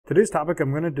Today's topic,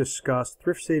 I'm going to discuss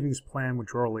thrift savings plan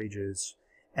withdrawal ages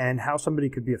and how somebody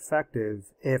could be effective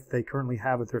if they currently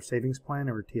have a thrift savings plan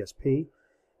or a TSP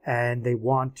and they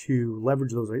want to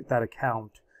leverage that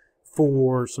account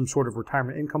for some sort of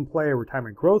retirement income play or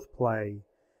retirement growth play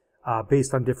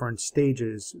based on different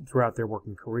stages throughout their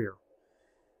working career.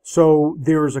 So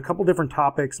there's a couple different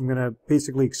topics. I'm going to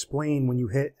basically explain when you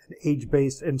hit an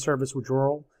age-based in-service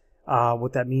withdrawal.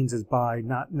 What that means is by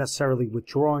not necessarily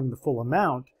withdrawing the full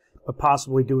amount, but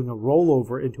possibly doing a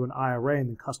rollover into an IRA and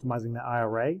then customizing the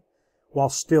IRA while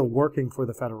still working for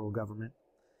the federal government.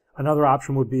 Another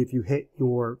option would be if you hit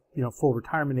your full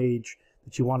retirement age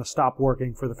that you want to stop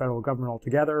working for the federal government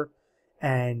altogether,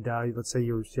 and let's say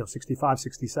you're 65,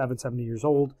 67, 70 years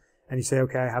old, and you say,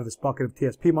 okay, I have this bucket of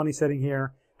TSP money sitting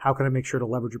here. How can I make sure to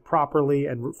leverage it properly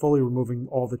and fully removing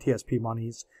all the TSP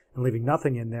monies and leaving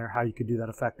nothing in there? How you could do that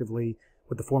effectively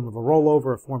with the form of a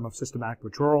rollover, a form of systematic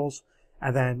withdrawals.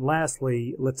 And then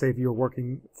lastly, let's say if you're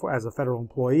working as a federal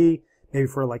employee, maybe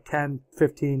for like 10,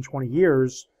 15, 20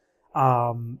 years,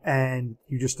 and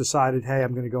you just decided, hey,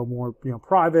 I'm going to go more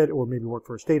private, or maybe work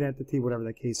for a state entity, whatever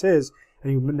the case is,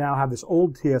 and you now have this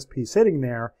old TSP sitting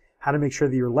there, how to make sure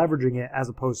that you're leveraging it as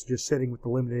opposed to just sitting with the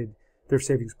limited thrift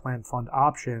savings plan fund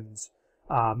options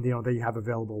that you have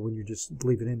available when you just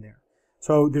leave it in there.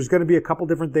 So there's going to be a couple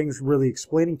different things really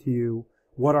explaining to you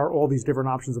what are all these different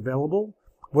options available,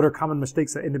 what are common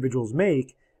mistakes that individuals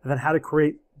make, and then how to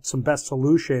create some best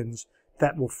solutions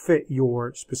that will fit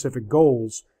your specific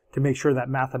goals to make sure that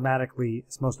mathematically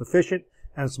it's most efficient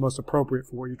and it's most appropriate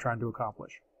for what you're trying to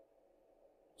accomplish.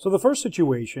 So the first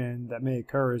situation that may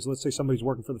occur is, let's say somebody's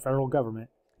working for the federal government.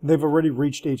 They've already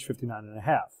reached age 59 and a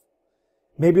half.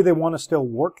 Maybe they want to still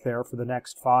work there for the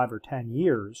next 5 or 10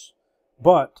 years,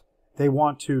 but they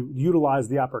want to utilize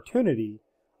the opportunity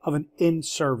of an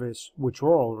in-service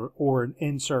withdrawal or an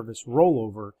in-service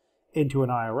rollover into an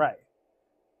IRA.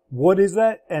 What is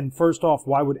that? And first off,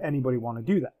 why would anybody want to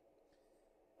do that?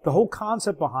 The whole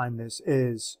concept behind this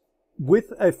is,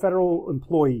 with a federal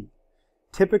employee,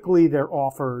 typically they're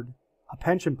offered a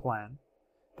pension plan,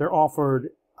 they're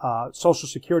offered Social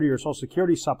Security or Social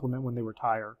Security supplement when they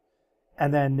retire,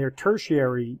 and then their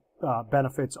tertiary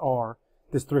benefits are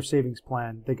this thrift savings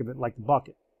plan. Think of it like the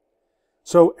bucket.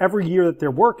 So every year that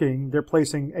they're working, they're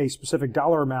placing a specific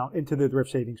dollar amount into the thrift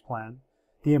savings plan.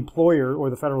 The employer or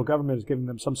the federal government is giving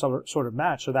them some sort of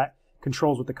match, so that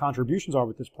controls what the contributions are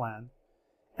with this plan.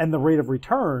 And the rate of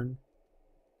return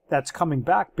that's coming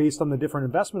back based on the different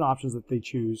investment options that they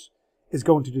choose is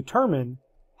going to determine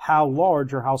how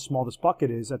large or how small this bucket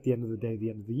is at the end of the day,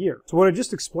 the end of the year. So what I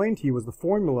just explained to you was the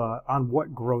formula on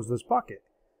what grows this bucket.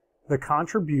 The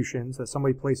contributions that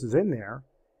somebody places in there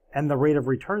and the rate of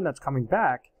return that's coming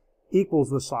back equals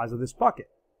the size of this bucket.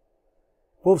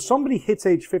 Well, if somebody hits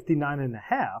age 59 and a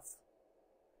half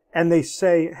and they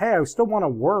say, hey, I still want to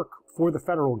work for the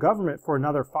federal government for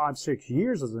another 5, 6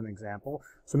 years as an example,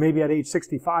 so maybe at age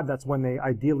 65 that's when they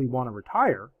ideally want to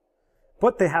retire,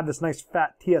 but they have this nice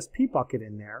fat TSP bucket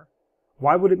in there,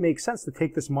 why would it make sense to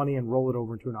take this money and roll it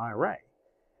over into an IRA?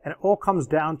 And it all comes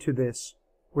down to this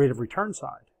rate of return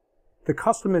side. The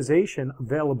customization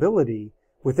availability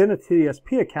within a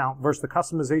TSP account versus the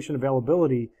customization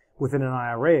availability within an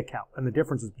IRA account and the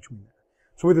differences between them.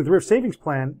 So with the thrift savings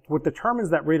plan, what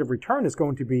determines that rate of return is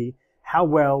going to be how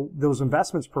well those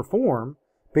investments perform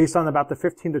based on about the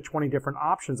 15 to 20 different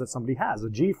options that somebody has, a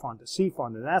G fund, a C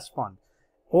fund, an S fund.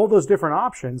 All those different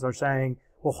options are saying,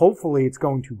 well, hopefully it's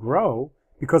going to grow,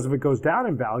 because if it goes down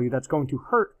in value, that's going to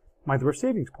hurt my thrift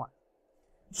savings plan.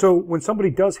 So when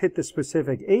somebody does hit this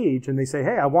specific age and they say,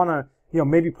 hey, I want to,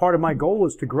 maybe part of my goal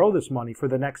is to grow this money for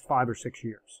the next 5 or 6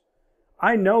 years.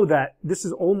 I know that this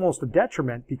is almost a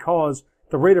detriment because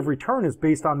the rate of return is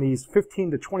based on these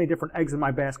 15 to 20 different eggs in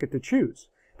my basket to choose.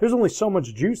 There's only so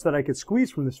much juice that I could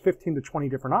squeeze from this 15 to 20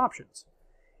 different options.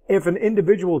 If an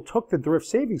individual took the thrift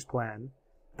savings plan,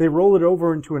 they roll it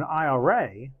over into an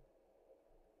IRA,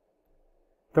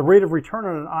 the rate of return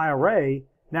on an IRA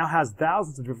now has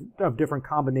thousands of different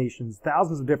combinations,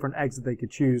 thousands of different eggs that they could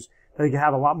choose, that they could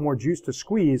have a lot more juice to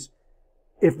squeeze.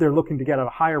 If they're looking to get a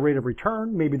higher rate of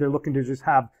return, maybe they're looking to just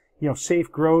have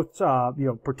safe growth,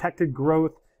 protected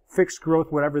growth, fixed growth,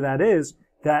 whatever that is,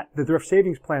 that the thrift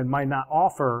savings plan might not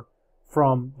offer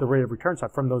from the rate of return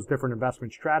side, from those different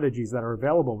investment strategies that are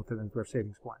available within the thrift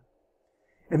savings plan.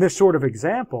 In this sort of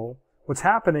example, what's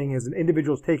happening is an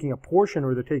individual is taking a portion,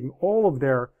 or they're taking all of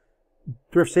their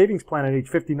thrift savings plan at age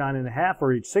 59 and a half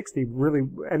or age 60, really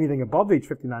anything above age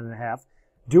 59 and a half,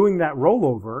 doing that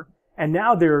rollover, and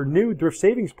now their new thrift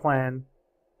savings plan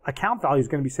account value is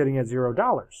going to be sitting at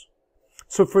 $0.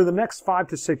 So for the next 5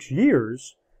 to 6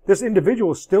 years, this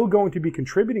individual is still going to be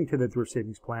contributing to the thrift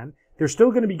savings plan. They're still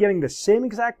going to be getting the same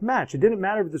exact match. It didn't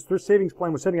matter if this thrift savings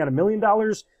plan was sitting at $1 million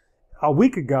a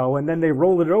week ago, and then they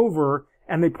rolled it over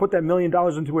and they put that $1 million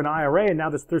into an IRA, and now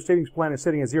this thrift savings plan is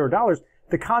sitting at $0.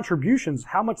 The contributions,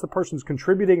 how much the person's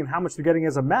contributing and how much they're getting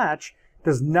as a match,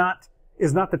 is not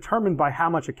determined by how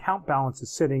much account balance is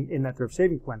sitting in that thrift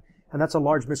savings plan. And that's a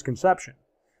large misconception.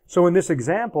 So in this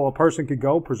example, a person could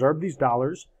go preserve these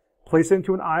dollars, place it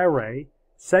into an IRA,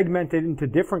 segment it into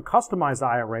different customized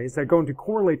IRAs that are going to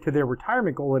correlate to their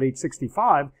retirement goal at age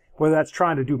 65, whether that's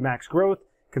trying to do max growth,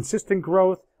 consistent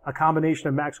growth, a combination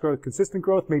of max growth, consistent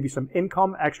growth, maybe some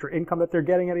income, extra income that they're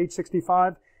getting at age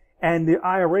 65. And the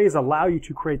IRAs allow you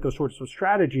to create those sorts of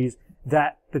strategies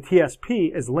that the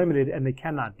TSP is limited and they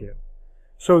cannot do.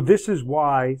 So this is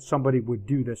why somebody would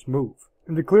do this move.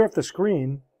 And to clear up the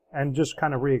screen and just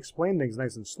kind of re-explain things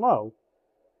nice and slow,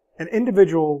 an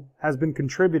individual has been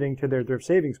contributing to their thrift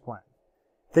savings plan.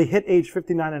 They hit age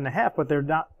 59 and a half, but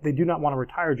they do not want to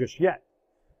retire just yet.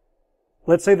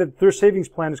 Let's say that their savings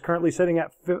plan is currently sitting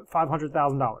at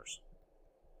 $500,000.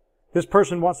 This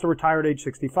person wants to retire at age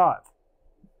 65.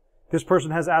 This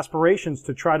person has aspirations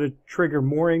to try to trigger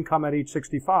more income at age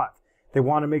 65. They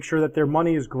want to make sure that their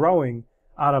money is growing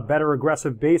on a better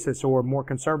aggressive basis or a more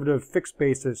conservative fixed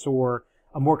basis or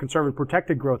a more conservative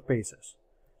protected growth basis.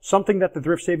 Something that the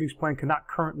thrift savings plan cannot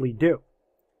currently do.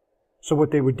 So what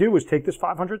they would do is take this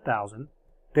 $500,000,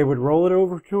 they would roll it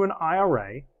over to an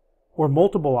IRA or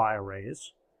multiple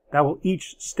IRAs that will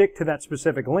each stick to that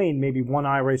specific lane. Maybe one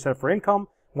IRA set up for income,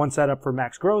 one set up for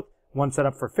max growth, one set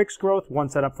up for fixed growth, one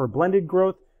set up for blended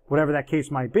growth, whatever that case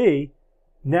might be.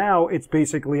 Now it's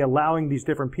basically allowing these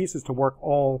different pieces to work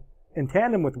all in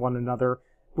tandem with one another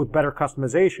with better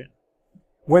customization.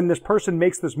 When this person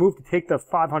makes this move to take the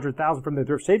 $500,000 from their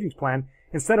thrift savings plan,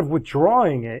 instead of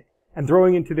withdrawing it and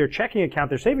throwing into their checking account,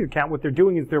 their savings account, what they're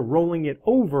doing is they're rolling it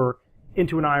over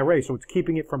into an IRA. So it's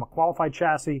keeping it from a qualified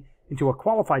chassis into a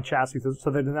qualified chassis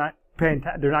so that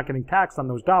they're not getting taxed on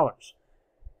those dollars.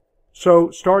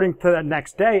 So starting to that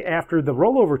next day after the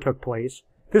rollover took place,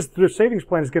 their savings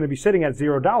plan is going to be sitting at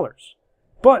 $0.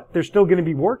 But they're still going to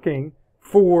be working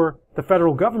for the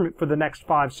federal government for the next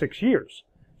 5-6 years.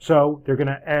 So they're going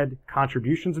to add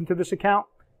contributions into this account.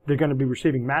 They're going to be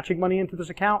receiving matching money into this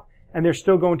account. And they're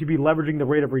still going to be leveraging the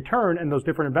rate of return and those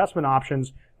different investment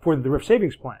options for the thrift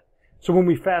savings plan. So when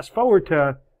we fast forward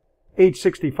to age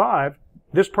 65,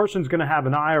 this person's going to have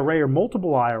an IRA or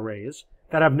multiple IRAs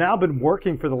that have now been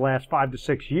working for the last 5 to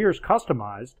 6 years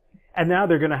customized. And now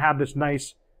they're going to have this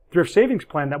nice thrift savings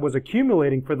plan that was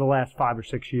accumulating for the last 5 or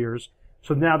 6 years.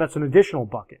 So now that's an additional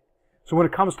bucket. So when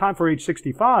it comes time for age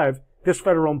 65, this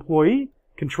federal employee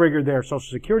can trigger their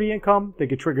Social Security income. They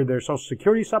could trigger their Social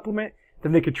Security supplement.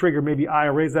 Then they could trigger maybe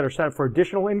IRAs that are set up for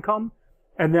additional income.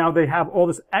 And now they have all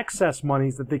this excess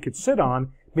monies that they could sit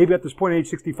on. Maybe at this point, age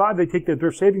 65, they take their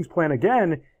thrift savings plan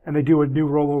again and they do a new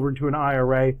rollover into an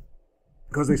IRA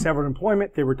because they severed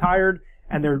employment, they retired,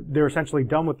 and they're essentially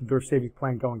done with the thrift savings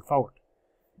plan going forward.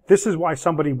 This is why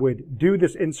somebody would do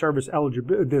this in-service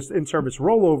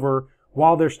rollover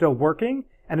while they're still working.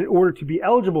 And in order to be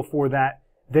eligible for that,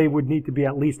 they would need to be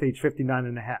at least age 59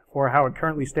 and a half, or how it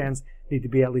currently stands, need to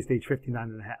be at least age 59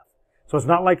 and a half. So it's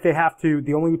not like they have to,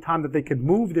 the only time that they could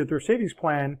move their savings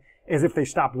plan is if they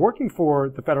stopped working for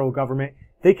the federal government.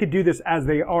 They could do this as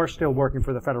they are still working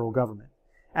for the federal government.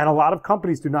 And a lot of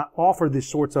companies do not offer these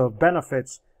sorts of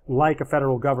benefits like a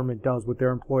federal government does with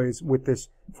their employees with this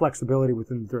flexibility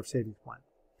within the thrift savings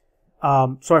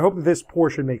plan. So I hope that this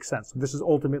portion makes sense. This is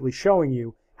ultimately showing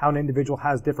you how an individual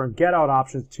has different get-out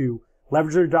options to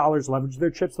leverage their dollars, leverage their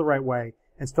chips the right way,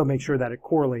 and still make sure that it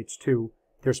correlates to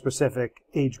their specific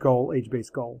age goal,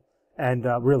 age-based goal, and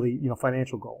really,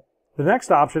 financial goal. The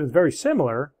next option is very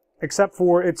similar, except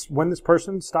for it's when this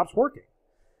person stops working.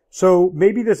 So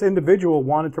maybe this individual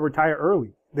wanted to retire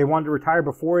early. They wanted to retire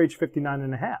before age 59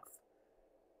 and a half.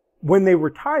 When they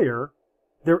retire,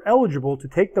 they're eligible to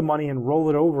take the money and roll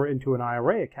it over into an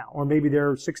IRA account. Or maybe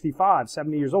they're 65,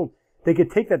 70 years old. They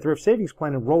could take that thrift savings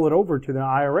plan and roll it over to the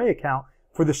IRA account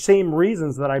for the same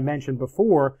reasons that I mentioned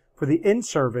before for the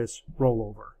in-service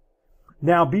rollover.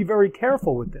 Now, be very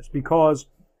careful with this because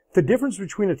the difference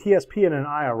between a TSP and an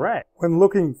IRA when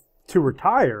looking to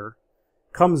retire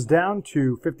comes down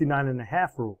to 59 and a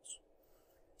half rules.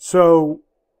 So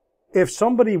if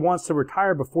somebody wants to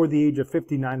retire before the age of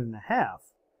 59 and a half,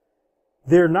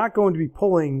 they're not going to be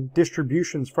pulling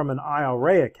distributions from an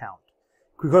IRA account.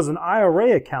 Because an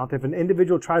IRA account, if an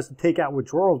individual tries to take out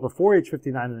withdrawals before age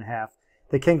 59 and a half,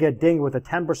 they can get dinged with a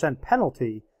 10%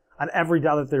 penalty on every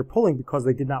dollar that they're pulling because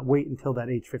they did not wait until that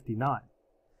age 59.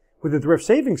 With the thrift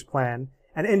savings plan,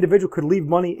 an individual could leave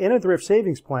money in a thrift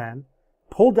savings plan,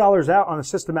 pull dollars out on a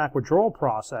systematic withdrawal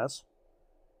process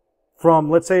from,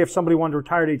 let's say if somebody wanted to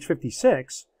retire at age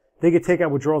 56, they could take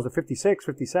out withdrawals at 56,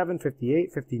 57,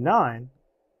 58, 59.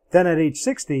 Then at age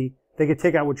 60, they could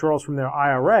take out withdrawals from their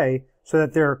IRA so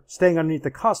that they're staying underneath the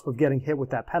cusp of getting hit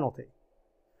with that penalty.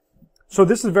 So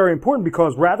this is very important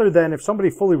because rather than if somebody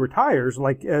fully retires,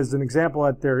 like as an example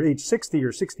at their age 60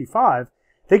 or 65,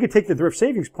 they could take the thrift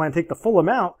savings plan, take the full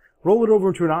amount, roll it over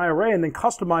into an IRA, and then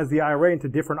customize the IRA into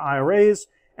different IRAs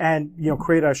and,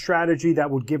 create a strategy that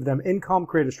would give them income,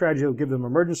 create a strategy that will give them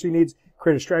emergency needs,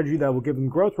 create a strategy that will give them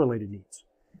growth-related needs.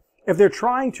 If they're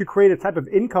trying to create a type of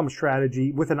income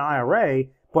strategy with an IRA,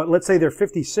 but let's say they're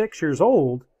 56 years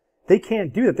old, they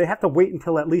can't do that. They have to wait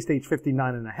until at least age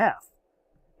 59 and a half.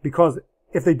 Because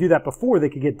if they do that before, they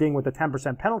could get dinged with a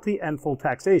 10% penalty and full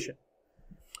taxation.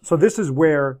 So this is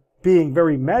where being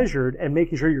very measured and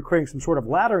making sure you're creating some sort of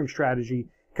laddering strategy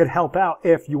could help out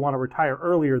if you want to retire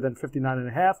earlier than 59 and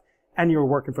a half and you're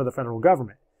working for the federal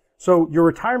government. So your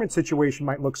retirement situation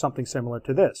might look something similar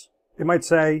to this. It might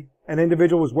say an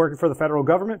individual was working for the federal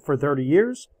government for 30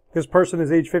 years. This person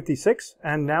is age 56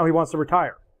 and now he wants to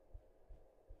retire.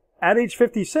 At age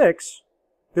 56,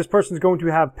 this person is going to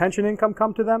have pension income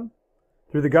come to them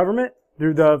through the government,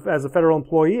 as a federal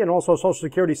employee, and also a Social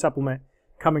Security supplement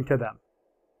coming to them.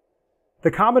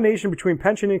 The combination between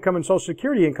pension income and Social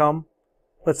Security income,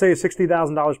 let's say, is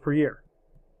 $60,000 per year.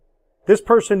 This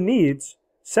person needs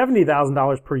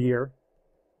 $70,000 per year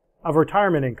of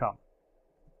retirement income.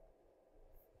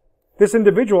 This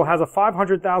individual has a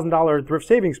 $500,000 thrift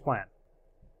savings plan.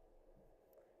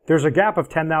 There's a gap of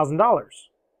 $10,000.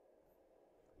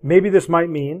 Maybe this might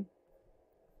mean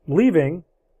leaving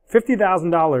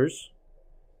 $50,000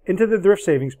 into the thrift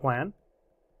savings plan,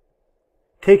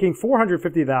 taking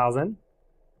 $450,000,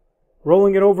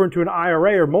 rolling it over into an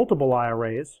IRA or multiple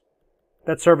IRAs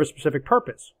that serve a specific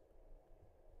purpose.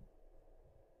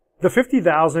 The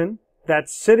 $50,000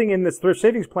 that's sitting in this thrift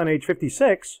savings plan at age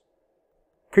 56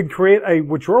 could create a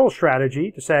withdrawal strategy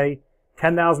to say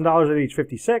 $10,000 at age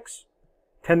 56,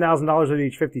 $10,000 at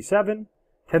age 57,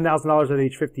 $10,000 at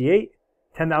age 58,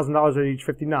 $10,000 at age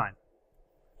 59.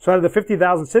 So out of the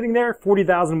 $50,000 sitting there,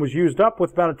 $40,000 was used up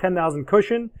with about a $10,000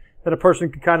 cushion that a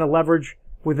person could kind of leverage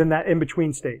within that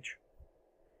in-between stage.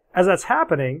 As that's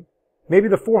happening, maybe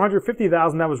the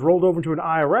 $450,000 that was rolled over into an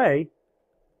IRA,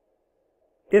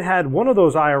 it had one of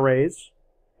those IRAs,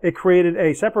 it created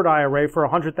a separate IRA for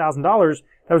 $100,000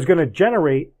 that was going to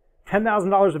generate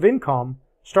 $10,000 of income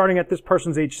starting at this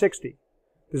person's age 60.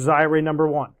 This is IRA number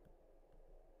 1.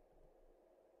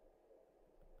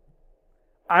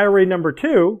 IRA number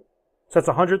 2, so that's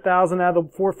 $100,000 out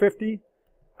of the $450,000.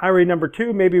 IRA number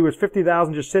 2 maybe was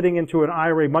 $50,000 just sitting into an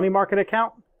IRA money market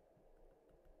account.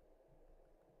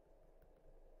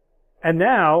 And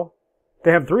now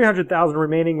they have $300,000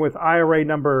 remaining with IRA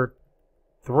number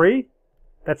 3,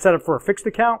 that's set up for a fixed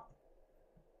account.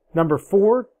 Number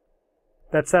 4,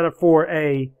 that's set up for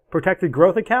a protected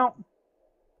growth account.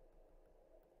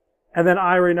 And then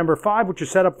IRA number 5, which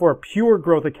is set up for a pure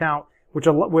growth account, with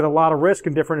a lot of risk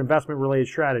and different investment-related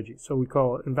strategies. So we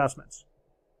call it investments.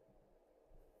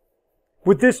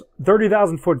 With this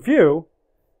 30,000-foot view,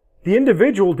 the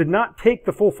individual did not take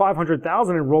the full $500,000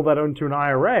 and roll that into an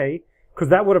IRA, because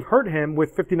that would have hurt him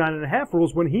with 59 and a half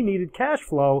rules when he needed cash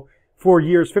flow for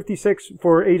ages 56,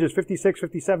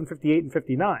 57, 58, and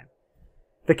 59.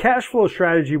 The cash flow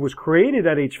strategy was created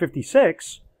at age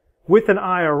 56 with an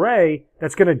IRA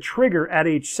that's going to trigger at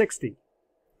age 60.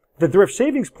 The thrift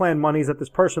savings plan monies that this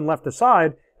person left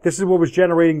aside, this is what was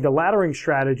generating the laddering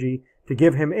strategy to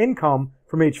give him income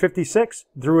from age 56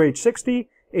 through age 60.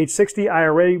 Age 60,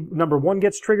 IRA number 1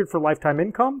 gets triggered for lifetime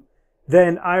income.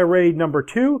 Then IRA number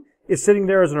 2 is sitting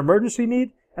there as an emergency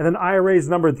need. And then IRAs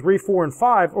number 3, 4, and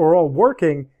 5 are all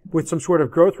working with some sort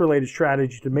of growth-related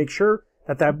strategy to make sure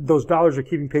that those dollars are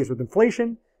keeping pace with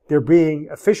inflation. They're being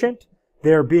efficient.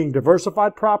 They're being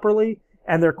diversified properly.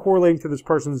 And they're correlating to this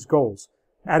person's goals.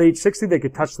 At age 60, they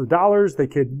could touch the dollars, they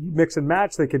could mix and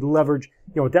match, they could leverage,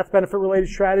 a death benefit related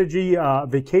strategy,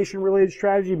 vacation related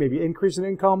strategy, maybe increase in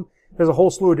income. There's a whole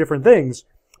slew of different things.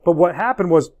 But what happened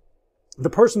was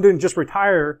the person didn't just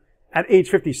retire at age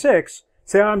 56,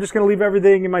 say, I'm just going to leave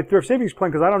everything in my thrift savings plan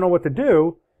because I don't know what to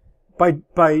do.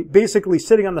 By basically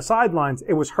sitting on the sidelines,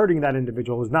 it was hurting that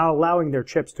individual. It was not allowing their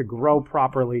chips to grow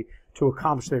properly to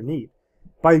accomplish their need.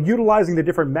 By utilizing the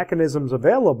different mechanisms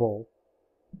available,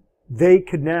 they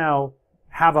could now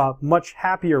have a much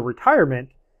happier retirement,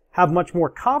 have much more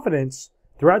confidence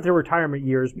throughout their retirement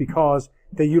years because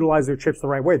they utilized their chips the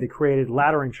right way. They created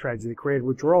laddering strategies. They created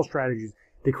withdrawal strategies.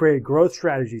 They created growth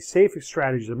strategies, savings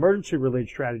strategies, emergency-related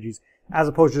strategies, as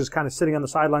opposed to just kind of sitting on the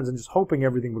sidelines and just hoping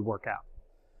everything would work out.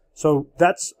 So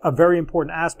that's a very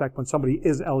important aspect when somebody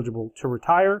is eligible to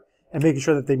retire, and making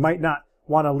sure that they might not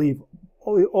want to leave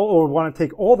or want to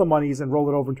take all the monies and roll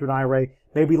it over into an IRA.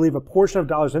 Maybe leave a portion of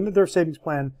dollars into their savings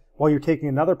plan while you're taking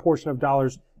another portion of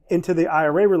dollars into the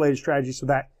IRA-related strategy so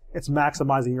that it's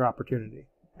maximizing your opportunity.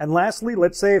 And lastly,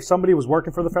 let's say if somebody was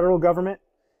working for the federal government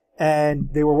and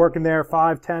they were working there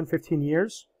 5, 10, 15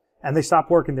 years, and they stopped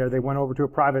working there. They went over to a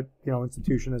private,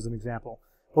 institution as an example.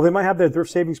 Well, they might have their thrift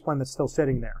savings plan that's still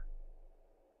sitting there.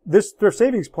 This thrift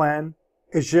savings plan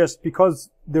is just because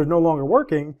they're no longer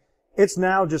working, it's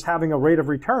now just having a rate of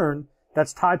return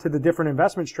that's tied to the different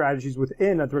investment strategies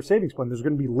within a thrift savings plan. There's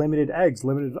going to be limited eggs,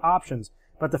 limited options,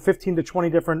 about the 15 to 20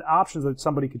 different options that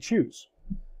somebody could choose.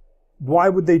 Why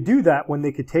would they do that when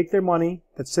they could take their money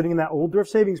that's sitting in that old thrift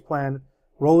savings plan,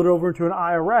 roll it over into an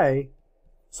IRA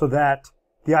so that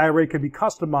the IRA could be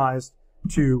customized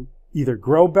to either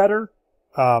grow better,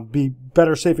 be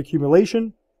better safe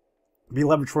accumulation, be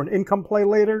leveraged for an income play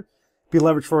later, be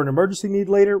leveraged for an emergency need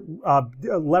later,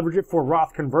 leverage it for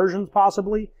Roth conversions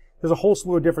possibly. There's a whole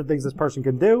slew of different things this person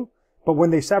can do. But when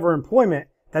they sever employment,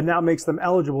 that now makes them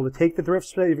eligible to take the thrift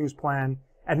savings plan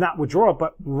and not withdraw it,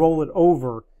 but roll it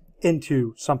over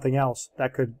into something else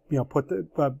that could,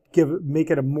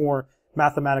 make it a more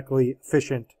mathematically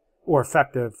efficient or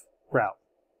effective route.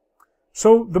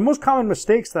 So the most common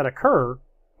mistakes that occur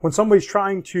when somebody's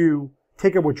trying to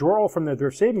take a withdrawal from their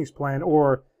thrift savings plan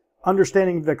or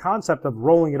understanding the concept of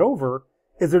rolling it over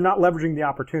is they're not leveraging the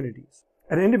opportunities.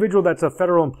 An individual that's a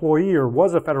federal employee or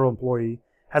was a federal employee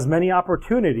has many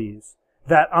opportunities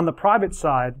that on the private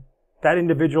side, that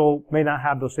individual may not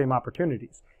have those same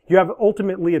opportunities. You have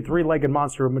ultimately a three-legged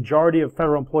monster. A majority of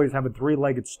federal employees have a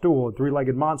three-legged stool, a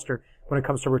three-legged monster when it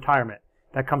comes to retirement.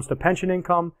 That comes to pension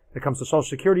income, that comes to Social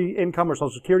Security income or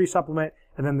Social Security supplement,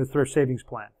 and then the thrift savings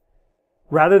plan.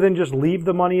 Rather than just leave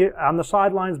the money on the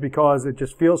sidelines because it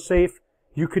just feels safe,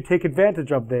 you could take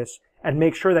advantage of this and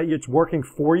make sure that it's working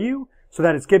for you so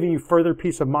that it's giving you further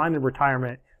peace of mind in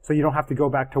retirement so you don't have to go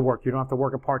back to work. You don't have to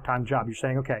work a part-time job. You're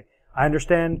saying, okay, I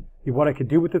understand what I could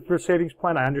do with the thrift savings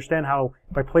plan. I understand how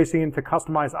by placing it into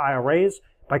customized IRAs,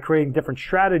 by creating different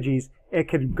strategies, it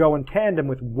could go in tandem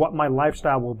with what my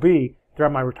lifestyle will be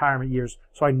throughout my retirement years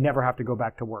so I never have to go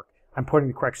back to work. I'm putting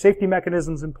the correct safety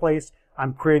mechanisms in place.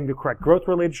 I'm creating the correct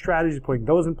growth-related strategies, putting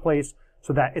those in place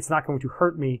so that it's not going to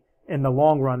hurt me in the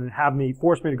long run and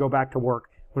force me to go back to work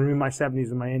when I'm in my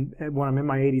 70s and when I'm in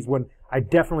my 80s, when I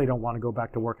definitely don't want to go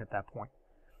back to work at that point.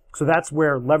 So that's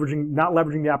where not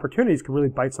leveraging the opportunities can really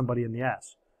bite somebody in the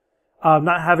ass.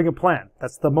 Not having a plan.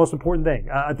 That's the most important thing.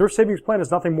 A thrift savings plan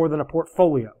is nothing more than a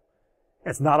portfolio.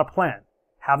 It's not a plan.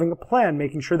 Having a plan,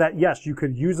 making sure that, yes, you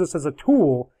could use this as a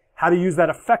tool, how to use that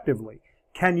effectively.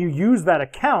 Can you use that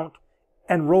account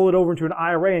and roll it over into an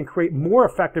IRA and create more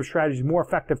effective strategies, more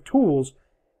effective tools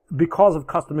because of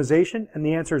customization? And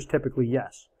the answer is typically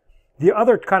yes. The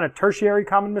other kind of tertiary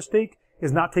common mistake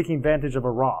is not taking advantage of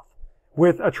a Roth.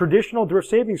 With a traditional thrift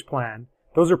savings plan,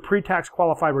 those are pre-tax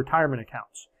qualified retirement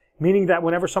accounts, meaning that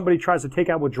whenever somebody tries to take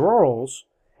out withdrawals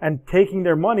and taking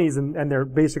their monies and they're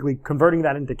basically converting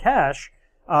that into cash,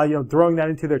 throwing that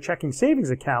into their checking savings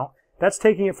account, that's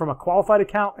taking it from a qualified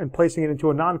account and placing it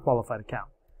into a non-qualified account.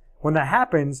 When that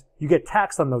happens, you get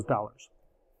taxed on those dollars.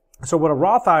 So what a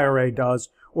Roth IRA does,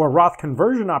 or a Roth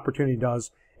conversion opportunity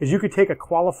does, is you could take a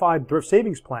qualified thrift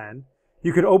savings plan,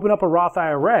 you could open up a Roth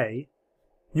IRA,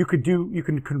 you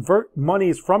can convert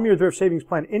monies from your thrift savings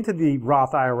plan into the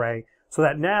Roth IRA so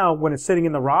that now when it's sitting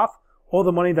in the Roth, all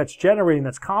the money that's generating,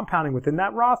 that's compounding within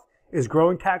that Roth is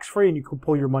growing tax-free and you can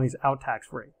pull your monies out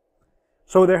tax-free.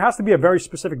 So there has to be a very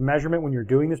specific measurement when you're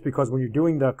doing this because when you're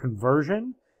doing the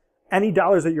conversion, any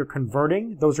dollars that you're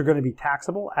converting, those are going to be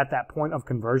taxable at that point of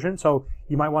conversion. So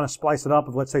you might want to splice it up.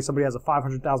 If let's say somebody has a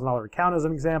 $500,000 account as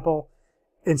an example,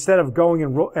 instead of going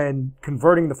and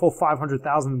converting the full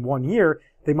 $500,000 in 1 year,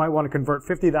 they might want to convert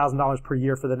 $50,000 per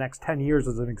year for the next 10 years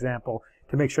as an example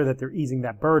to make sure that they're easing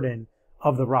that burden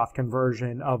of the Roth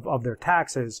conversion of their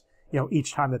taxes,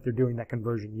 each time that they're doing that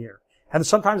conversion year. And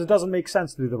sometimes it doesn't make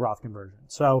sense to do the Roth conversion.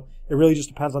 So it really just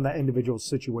depends on that individual's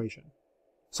situation.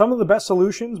 Some of the best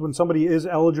solutions when somebody is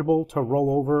eligible to roll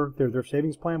over their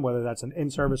savings plan, whether that's an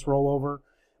in-service rollover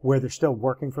where they're still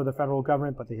working for the federal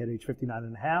government, but they hit age 59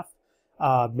 and a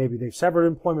half. Maybe they've severed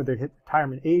employment, they hit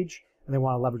retirement age, and they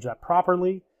want to leverage that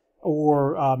properly.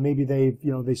 Or maybe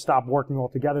they stopped working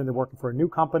altogether and they're working for a new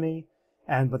company,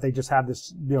 but they just have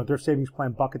this, their savings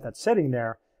plan bucket that's sitting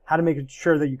there. How to make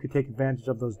sure that you could take advantage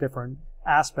of those different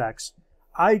aspects.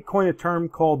 I coined a term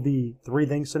called the three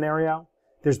things scenario.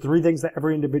 there's 3 things that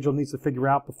every individual needs to figure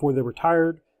out before they're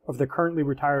retired, or if they're currently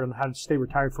retired, on how to stay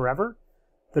retired forever.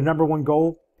 The number 1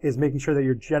 goal is making sure that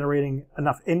you're generating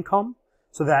enough income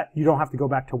so that you don't have to go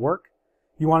back to work.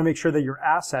 You want to make sure that your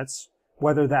assets,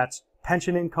 whether that's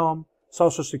pension income,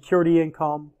 Social Security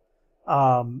income,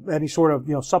 any sort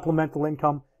of supplemental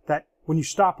income, that when you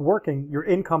stop working, your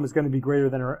income is going to be greater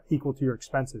than or equal to your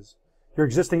expenses. Your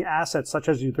existing assets, such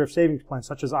as your thrift savings plan,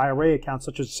 such as IRA accounts,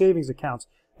 such as savings accounts,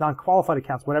 non-qualified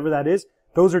accounts, whatever that is,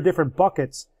 those are different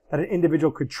buckets that an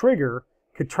individual could trigger,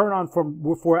 could turn on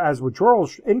as withdrawal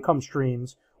income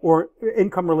streams or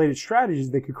income-related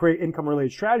strategies. They could create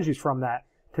income-related strategies from that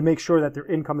to make sure that their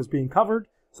income is being covered,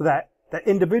 so that that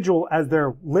individual, as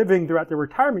they're living throughout their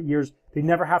retirement years, they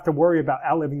never have to worry about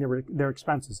outliving their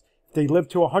expenses. If they live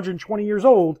to 120 years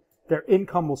old, their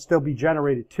income will still be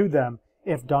generated to them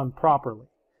if done properly.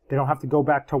 They don't have to go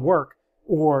back to work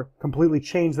or completely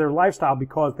change their lifestyle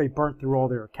because they burnt through all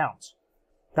their accounts.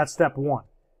 That's step 1.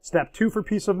 Step 2 for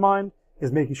peace of mind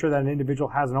is making sure that an individual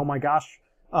has an oh my gosh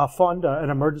fund, an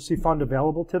emergency fund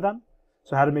available to them.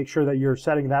 So how to make sure that you're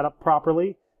setting that up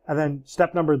properly. And then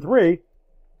step number 3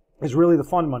 is really the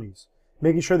fund monies.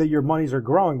 Making sure that your monies are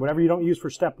growing. Whatever you don't use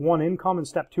for step 1 income and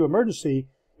step 2 emergency,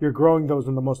 you're growing those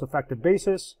on the most effective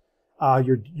basis.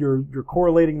 You're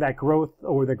correlating that growth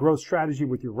or the growth strategy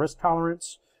with your risk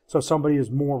tolerance. So if somebody is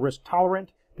more risk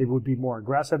tolerant, they would be more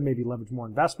aggressive, maybe leverage more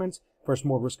investments, versus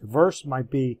more risk averse,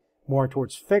 might be more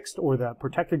towards fixed or the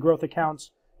protected growth accounts,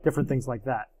 different things like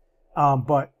that.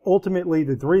 But ultimately,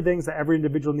 the 3 things that every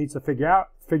individual needs to figure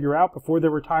out before they're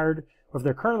retired, or if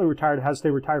they're currently retired, how to stay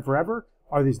retired forever,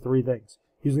 are these 3 things.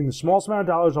 Using the smallest amount of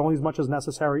dollars, only as much as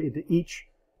necessary, into each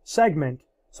segment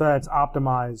so that it's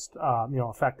optimized,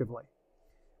 effectively.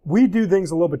 We do things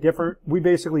a little bit different. We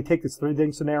basically take this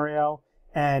 3-thing scenario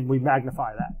and we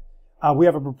magnify that. We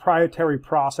have a proprietary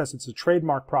process. It's a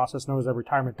trademark process known as a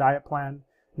retirement diet plan.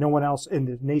 No one else in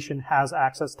the nation has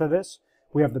access to this.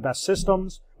 We have the best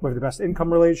systems. We have the best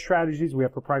income-related strategies. We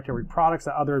have proprietary products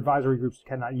that other advisory groups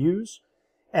cannot use.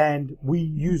 And we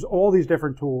use all these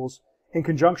different tools in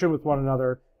conjunction with one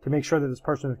another to make sure that this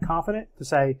person is confident to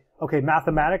say, okay,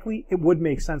 mathematically, it would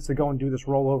make sense to go and do this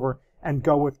rollover and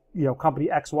go with,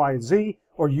 company X, Y, and Z,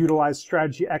 or utilize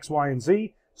strategy X, Y, and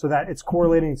Z, so that it's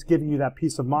correlating, it's giving you that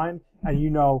peace of mind, and you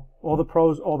know all the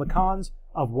pros, all the cons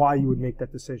of why you would make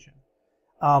that decision.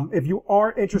 If you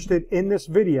are interested in this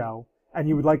video and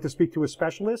you would like to speak to a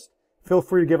specialist, feel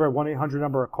free to give our 1-800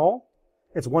 number a call.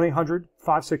 It's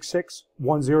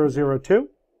 1-800-566-1002.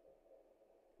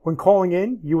 When calling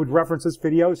in, you would reference this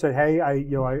video, say, hey,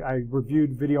 I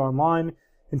reviewed video online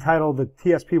entitled The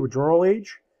TSP Withdrawal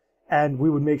Age, and we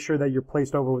would make sure that you're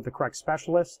placed over with the correct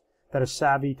specialist that is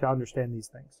savvy to understand these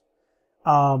things.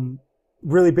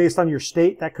 Really based on your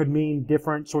state, that could mean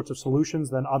different sorts of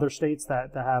solutions than other states that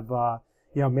have,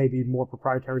 maybe more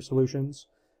proprietary solutions.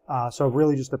 So it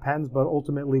really just depends, but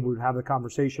ultimately we would have a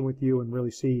conversation with you and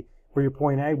really see where your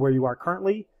point A, where you are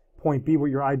currently, point B, what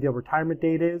your ideal retirement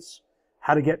date is,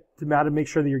 how to make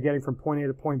sure that you're getting from point A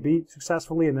to point B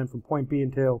successfully, and then from point B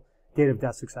until date of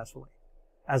death successfully,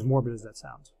 as morbid as that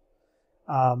sounds.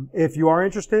 If you are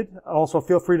interested, also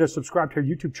feel free to subscribe to our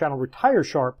YouTube channel, Retire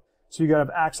Sharp, so you have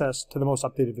access to the most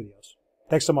updated videos.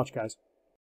 Thanks so much, guys.